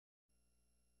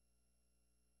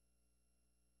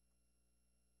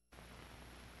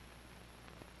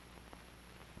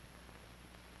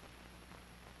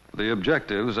The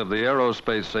objectives of the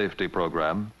Aerospace Safety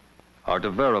Program are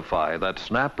to verify that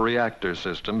SNAP reactor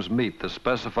systems meet the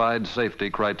specified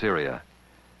safety criteria,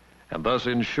 and thus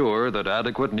ensure that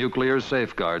adequate nuclear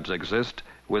safeguards exist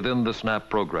within the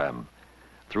SNAP program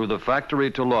through the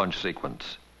factory-to-launch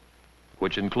sequence,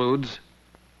 which includes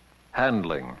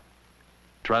handling,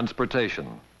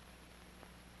 transportation,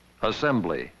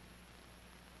 assembly,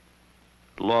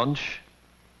 launch,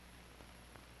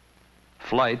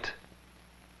 flight,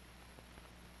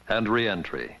 and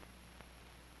re-entry.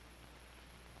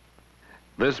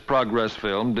 This progress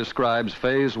film describes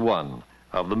Phase 1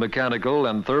 of the Mechanical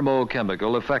and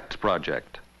Thermochemical Effects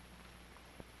Project.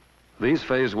 These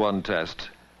Phase 1 tests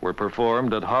were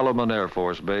performed at Holloman Air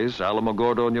Force Base,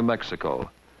 Alamogordo, New Mexico,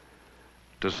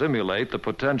 to simulate the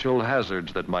potential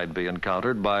hazards that might be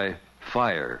encountered by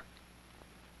fire,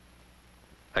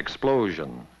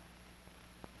 explosion,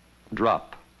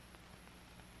 drop,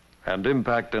 and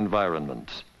impact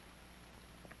environments.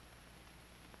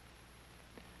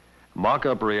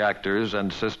 Mock-up reactors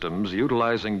and systems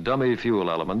utilizing dummy fuel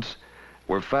elements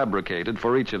were fabricated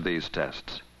for each of these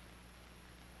tests.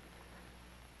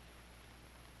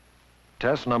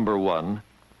 Test number 1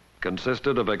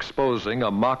 consisted of exposing a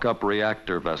mock-up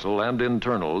reactor vessel and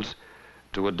internals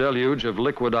to a deluge of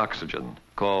liquid oxygen,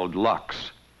 called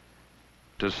LOX,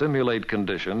 to simulate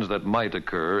conditions that might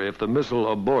occur if the missile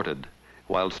aborted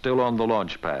while still on the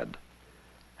launch pad,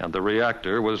 and the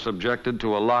reactor was subjected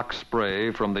to a LOX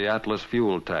spray from the Atlas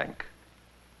fuel tank.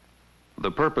 The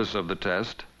purpose of the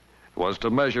test was to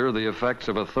measure the effects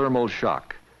of a thermal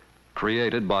shock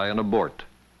created by an abort,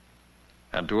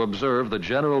 and to observe the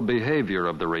general behavior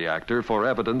of the reactor for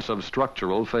evidence of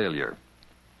structural failure.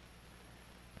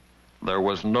 There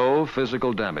was no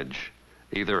physical damage,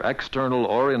 either external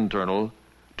or internal,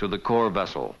 to the core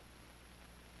vessel.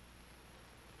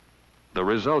 The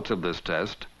results of this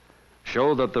test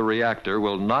show that the reactor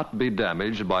will not be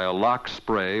damaged by a LOX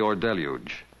spray or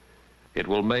deluge. It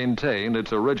will maintain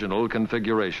its original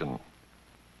configuration.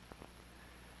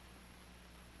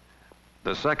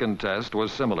 The second test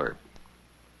was similar,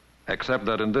 except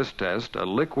that in this test, a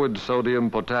liquid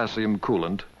sodium-potassium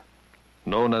coolant,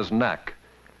 known as NAC,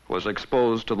 was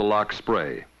exposed to the LOX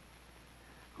spray.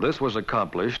 This was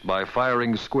accomplished by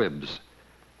firing squibs,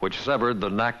 which severed the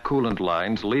NAC coolant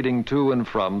lines leading to and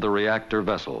from the reactor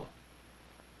vessel.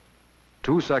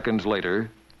 2 seconds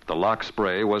later, the LOX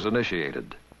spray was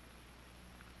initiated.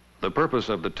 The purpose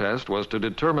of the test was to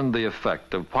determine the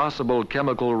effect of possible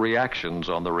chemical reactions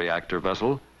on the reactor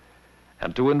vessel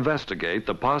and to investigate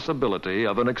the possibility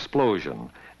of an explosion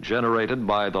generated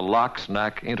by the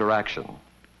LOX-NAC interaction.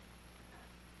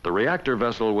 The reactor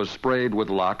vessel was sprayed with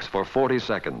LOX for 40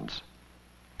 seconds.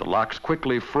 The LOX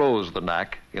quickly froze the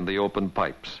NAC in the open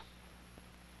pipes.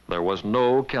 There was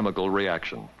no chemical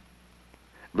reaction.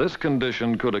 This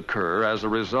condition could occur as a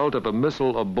result of a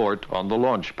missile abort on the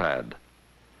launch pad.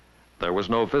 There was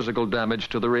no physical damage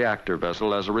to the reactor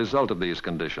vessel as a result of these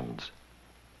conditions.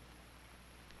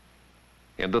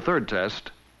 In the third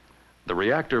test, the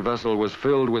reactor vessel was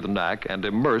filled with NAC and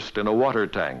immersed in a water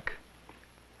tank.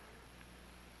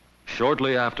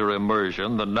 Shortly after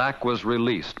immersion, the NAC was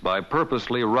released by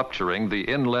purposely rupturing the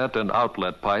inlet and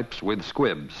outlet pipes with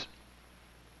squibs.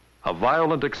 A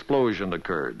violent explosion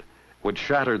occurred, which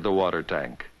shattered the water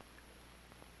tank.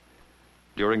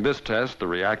 During this test, the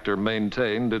reactor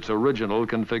maintained its original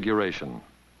configuration.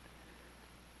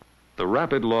 The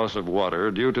rapid loss of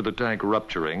water due to the tank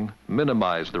rupturing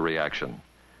minimized the reaction.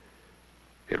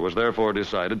 It was therefore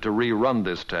decided to rerun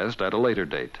this test at a later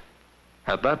date.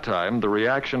 At that time, the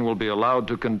reaction will be allowed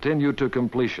to continue to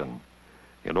completion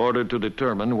in order to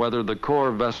determine whether the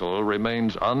core vessel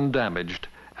remains undamaged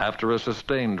after a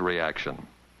sustained reaction.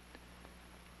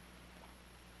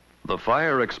 The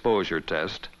fire exposure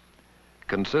test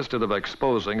consisted of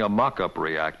exposing a mock-up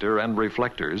reactor and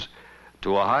reflectors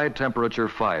to a high-temperature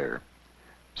fire,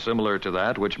 similar to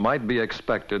that which might be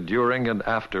expected during and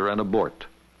after an abort.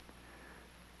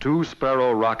 2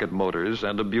 Sparrow rocket motors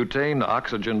and a butane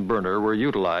oxygen burner were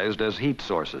utilized as heat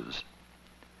sources.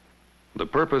 The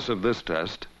purpose of this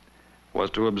test was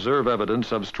to observe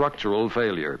evidence of structural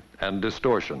failure and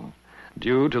distortion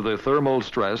due to the thermal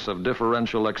stress of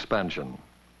differential expansion.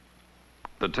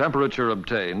 The temperature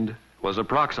obtained was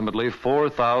approximately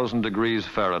 4,000 degrees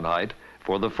Fahrenheit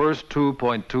for the first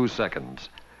 2.2 seconds,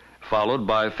 followed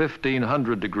by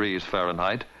 1,500 degrees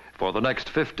Fahrenheit for the next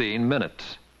 15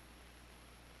 minutes.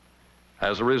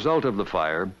 As a result of the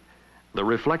fire, the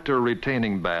reflector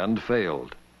retaining band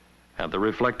failed, and the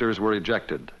reflectors were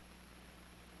ejected.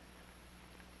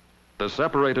 The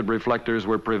separated reflectors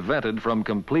were prevented from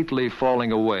completely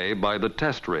falling away by the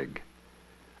test rig.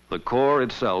 The core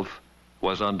itself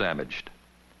was undamaged.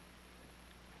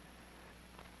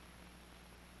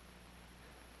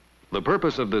 The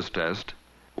purpose of this test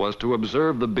was to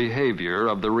observe the behavior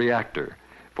of the reactor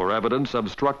for evidence of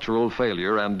structural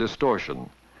failure and distortion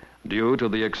due to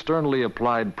the externally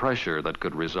applied pressure that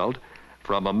could result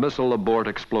from a missile abort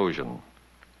explosion.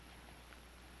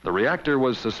 The reactor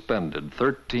was suspended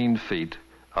 13 feet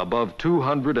above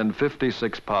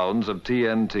 256 pounds of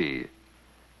TNT.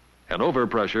 An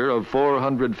overpressure of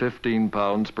 415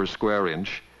 pounds per square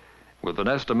inch with an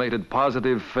estimated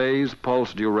positive phase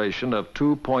pulse duration of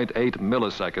 2.8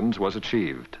 milliseconds was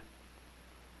achieved.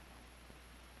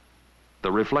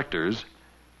 The reflectors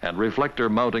and reflector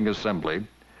mounting assembly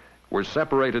were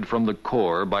separated from the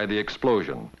core by the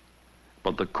explosion,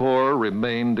 but the core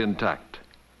remained intact.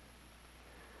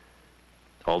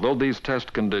 Although these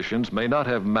test conditions may not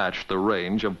have matched the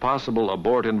range of possible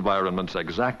abort environments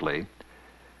exactly,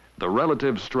 the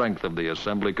relative strength of the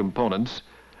assembly components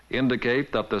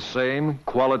indicate that the same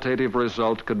qualitative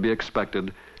result could be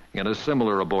expected in a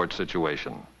similar abort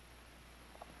situation.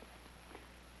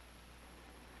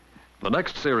 The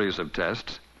next series of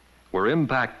tests were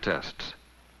impact tests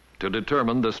to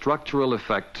determine the structural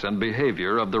effects and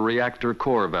behavior of the reactor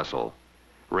core vessel,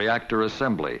 reactor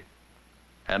assembly,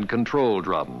 and control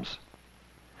drums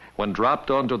when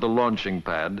dropped onto the launching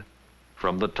pad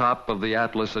from the top of the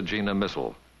Atlas Agena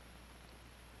missile.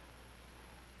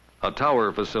 A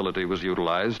tower facility was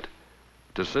utilized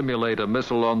to simulate a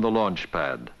missile on the launch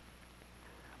pad.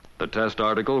 The test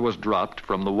article was dropped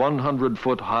from the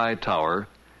 100-foot-high tower,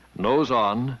 nose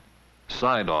on,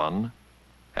 side on,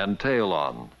 and tail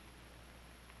on.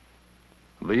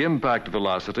 The impact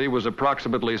velocity was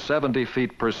approximately 70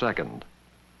 feet per second,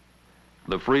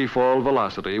 the free fall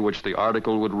velocity which the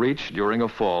article would reach during a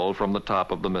fall from the top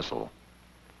of the missile.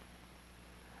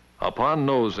 Upon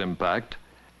nose impact,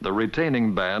 the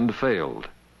retaining band failed,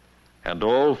 and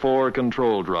all 4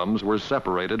 control drums were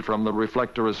separated from the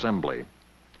reflector assembly.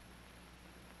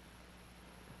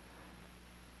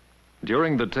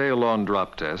 During the tail-on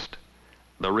drop test,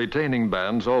 the retaining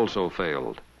bands also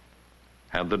failed,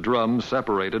 and the drums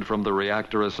separated from the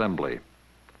reactor assembly.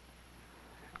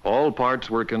 All parts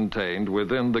were contained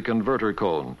within the converter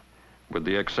cone, with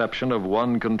the exception of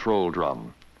 1 control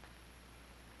drum.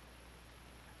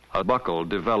 A buckle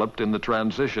developed in the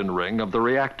transition ring of the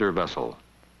reactor vessel.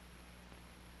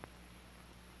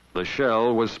 The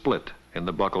shell was split in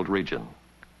the buckled region.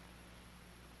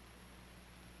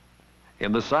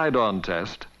 In the side-on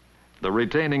test, the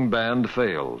retaining band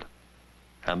failed,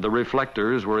 and the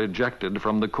reflectors were ejected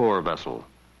from the core vessel.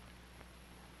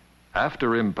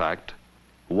 After impact,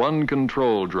 1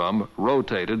 control drum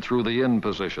rotated through the in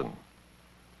position.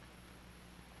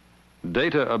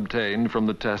 Data obtained from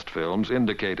the test films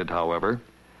indicated, however,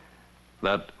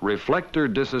 that reflector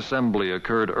disassembly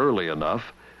occurred early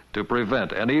enough to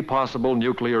prevent any possible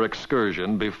nuclear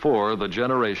excursion before the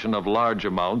generation of large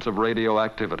amounts of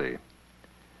radioactivity.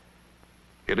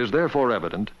 It is therefore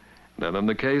evident that in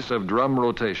the case of drum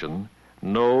rotation,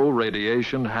 no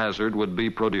radiation hazard would be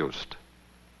produced.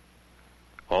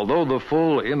 Although the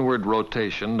full inward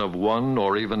rotation of 1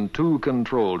 or even 2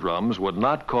 control drums would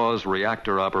not cause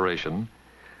reactor operation,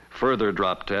 further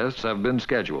drop tests have been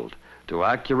scheduled to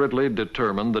accurately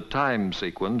determine the time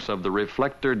sequence of the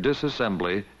reflector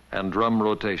disassembly and drum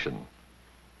rotation.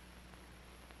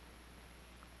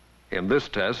 In this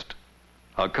test,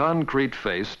 a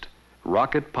concrete-faced,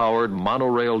 rocket-powered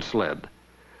monorail sled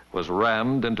was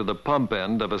rammed into the pump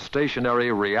end of a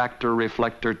stationary reactor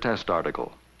reflector test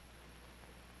article.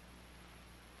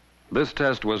 This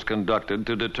test was conducted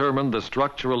to determine the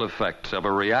structural effects of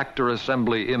a reactor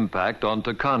assembly impact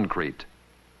onto concrete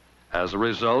as a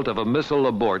result of a missile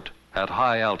abort at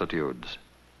high altitudes.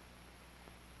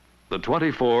 The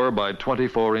 24 by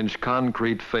 24-inch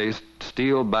concrete-faced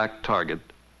steel-backed target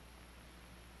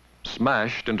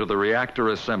smashed into the reactor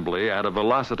assembly at a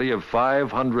velocity of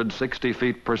 560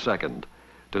 feet per second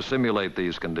to simulate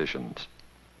these conditions.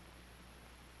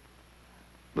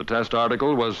 The test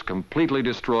article was completely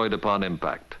destroyed upon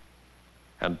impact,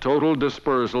 and total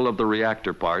dispersal of the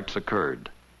reactor parts occurred.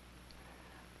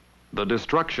 The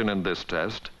destruction in this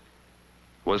test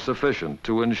was sufficient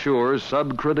to ensure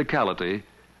subcriticality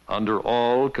under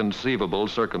all conceivable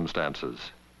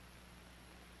circumstances.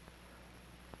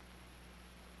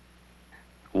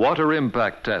 Water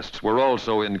impact tests were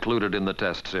also included in the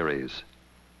test series.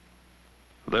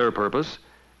 Their purpose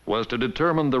was to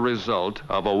determine the result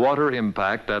of a water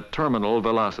impact at terminal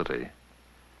velocity.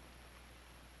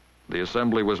 The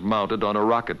assembly was mounted on a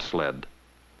rocket sled.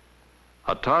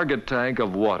 A target tank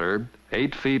of water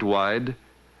 8 feet wide,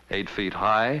 8 feet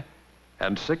high,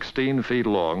 and 16 feet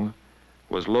long,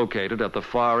 was located at the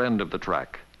far end of the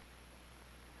track.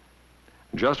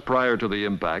 Just prior to the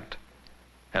impact,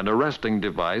 an arresting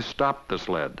device stopped the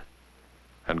sled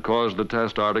and caused the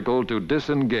test article to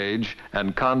disengage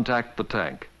and contact the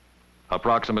tank,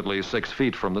 approximately 6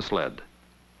 feet from the sled.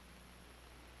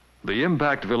 The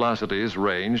impact velocities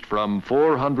ranged from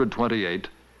 428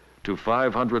 to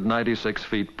 596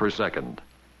 feet per second.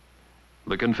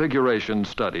 The configuration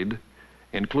studied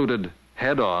included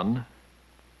head-on,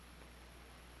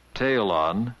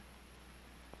 tail-on,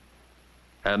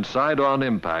 and side-on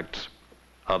impacts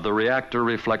of the reactor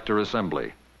reflector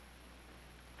assembly,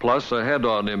 plus a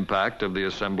head-on impact of the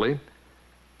assembly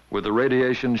with the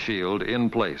radiation shield in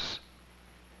place.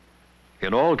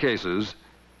 In all cases,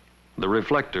 the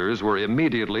reflectors were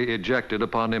immediately ejected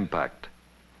upon impact.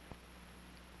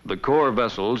 The core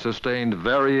vessel sustained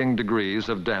varying degrees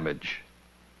of damage.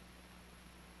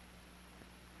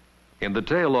 In the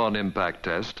tail-on impact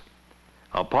test,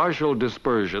 a partial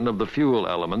dispersion of the fuel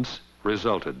elements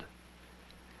resulted.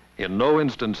 In no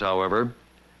instance, however,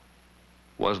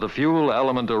 was the fuel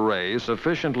element array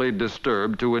sufficiently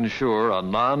disturbed to ensure a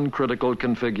non-critical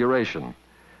configuration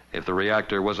if the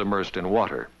reactor was immersed in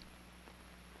water.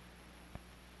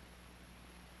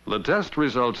 The test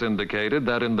results indicated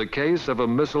that in the case of a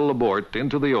missile abort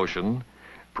into the ocean,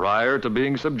 prior to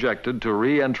being subjected to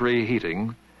re-entry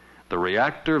heating, the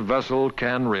reactor vessel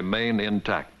can remain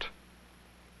intact.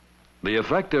 The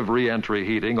effect of re-entry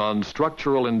heating on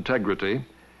structural integrity,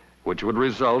 which would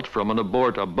result from an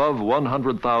abort above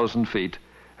 100,000 feet,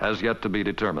 has yet to be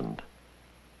determined.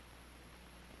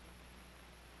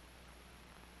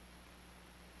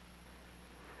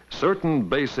 Certain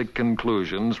basic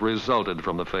conclusions resulted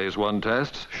from the Phase 1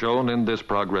 tests shown in this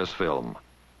progress film.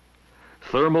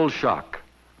 Thermal shock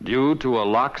due to a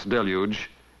LOX deluge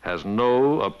has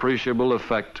no appreciable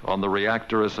effect on the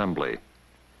reactor assembly.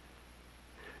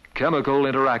 Chemical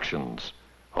interactions,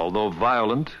 although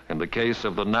violent in the case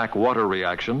of the NAC water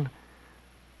reaction,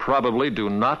 probably do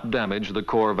not damage the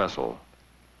core vessel.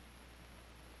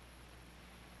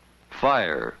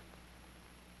 Fire,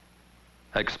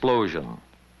 explosion,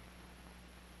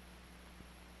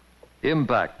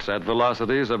 impacts at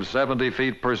velocities of 70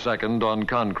 feet per second on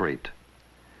concrete,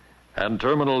 and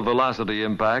terminal velocity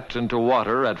impacts into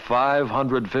water at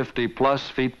 550 plus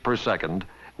feet per second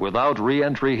without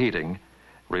re-entry heating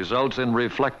results in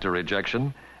reflector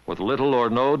ejection with little or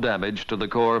no damage to the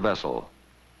core vessel.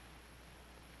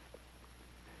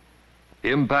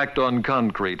 Impact on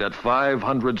concrete at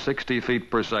 560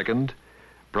 feet per second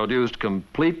produced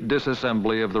complete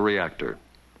disassembly of the reactor.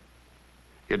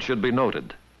 It should be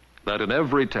noted that in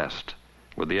every test,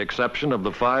 with the exception of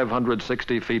the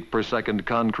 560 feet per second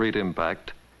concrete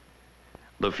impact,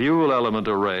 the fuel element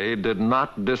array did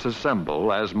not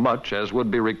disassemble as much as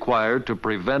would be required to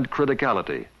prevent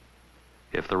criticality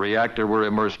if the reactor were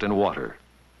immersed in water.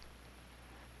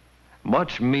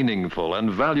 Much meaningful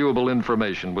and valuable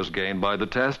information was gained by the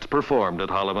tests performed at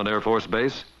Holloman Air Force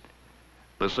Base.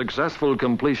 The successful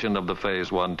completion of the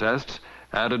Phase 1 tests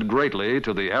added greatly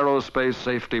to the aerospace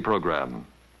safety program.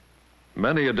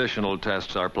 Many additional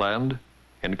tests are planned,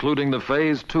 including the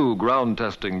Phase 2 ground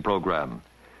testing program,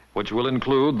 which will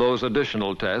include those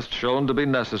additional tests shown to be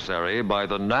necessary by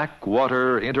the NAC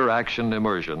water interaction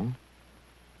immersion,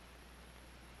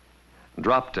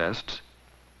 drop tests,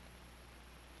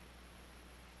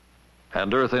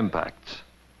 and earth impacts.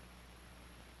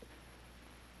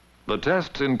 The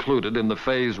tests included in the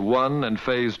Phase 1 and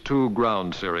Phase 2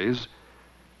 ground series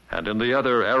and in the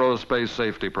other aerospace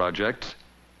safety projects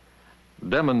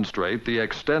demonstrate the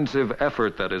extensive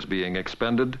effort that is being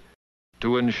expended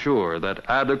to ensure that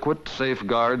adequate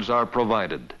safeguards are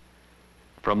provided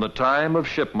from the time of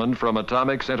shipment from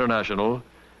Atomics International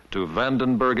to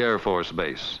Vandenberg Air Force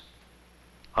Base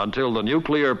until the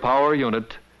nuclear power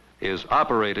unit is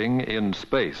operating in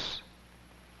space.